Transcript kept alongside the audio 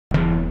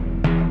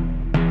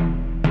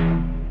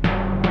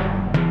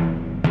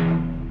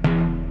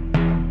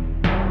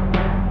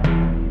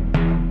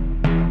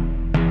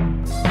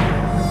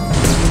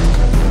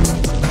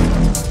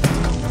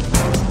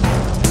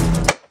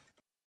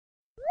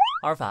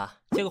尔法，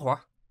接个活。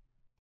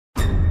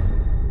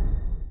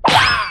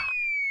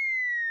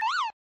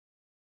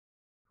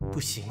不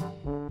行，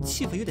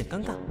气氛有点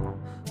尴尬，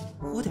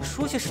我得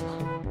说些什么。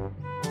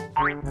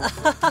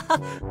哈哈哈，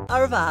阿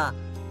尔法，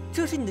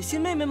这是你的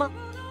新妹妹吗？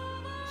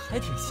还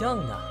挺像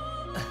的。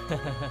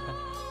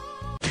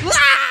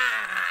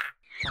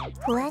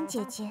普安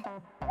姐姐，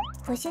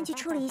我先去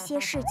处理一些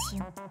事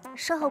情，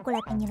稍后过来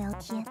陪你聊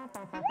天。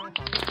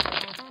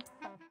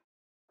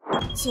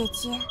姐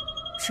姐，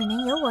只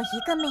能有我一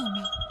个妹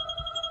妹。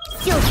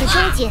就此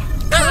终结，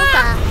惩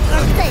罚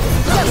再次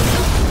降级，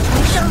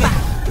重生吧。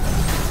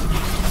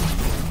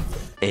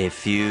A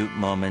few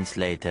moments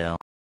later.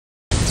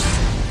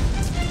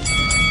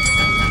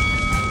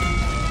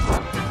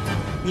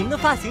 你们的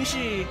发型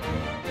是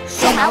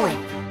双马尾，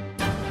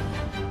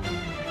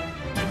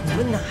你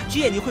们哪只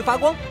眼睛会发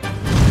光？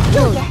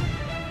右眼。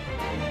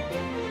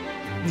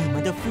你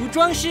们的服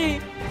装是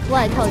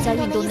外套加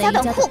运动内衣加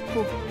短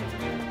裤。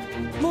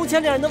目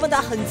前两人的问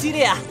答很激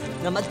烈啊，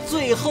那么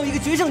最后一个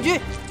决胜局，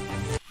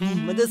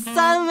你们的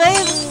3维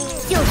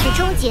就此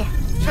终结，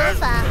惩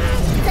罚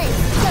再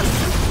次降级。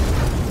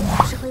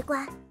指挥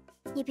官，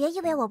你别以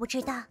为我不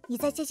知道你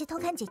在借机偷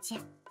看姐姐，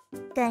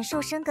感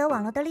受升格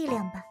网络的力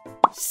量吧。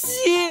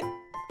西，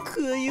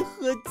可以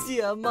和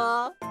解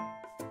吗？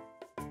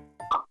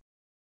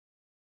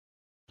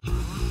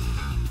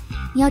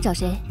你要找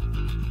谁？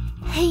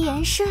黑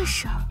岩射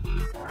手。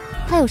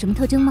他有什么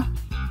特征吗？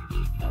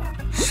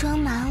双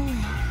马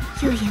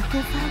尾，右眼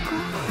会发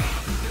光，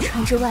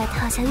穿着外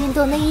套加运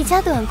动内衣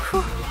加短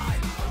裤。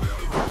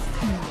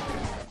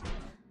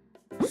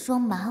双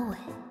马尾，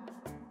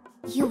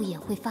右眼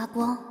会发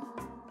光，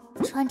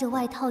穿着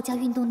外套加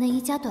运动内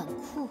衣加短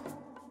裤，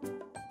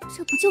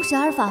这不就是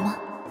阿尔法吗？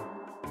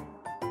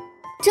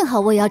正好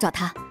我也要找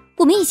他，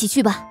我们一起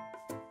去吧。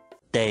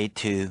Day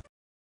 2.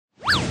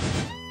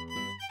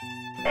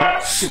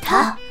 是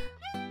他。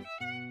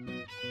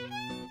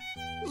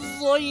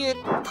所以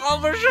他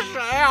们是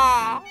谁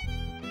啊？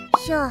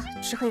哟，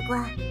指挥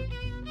官，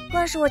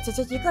光是我姐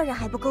姐一个人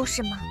还不够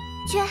是吗？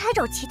居然还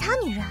找其他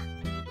女人！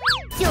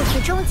就此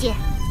终结，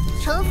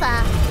惩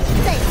罚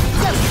再次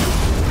降级。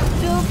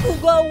这不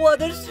关我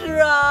的事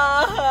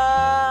啊！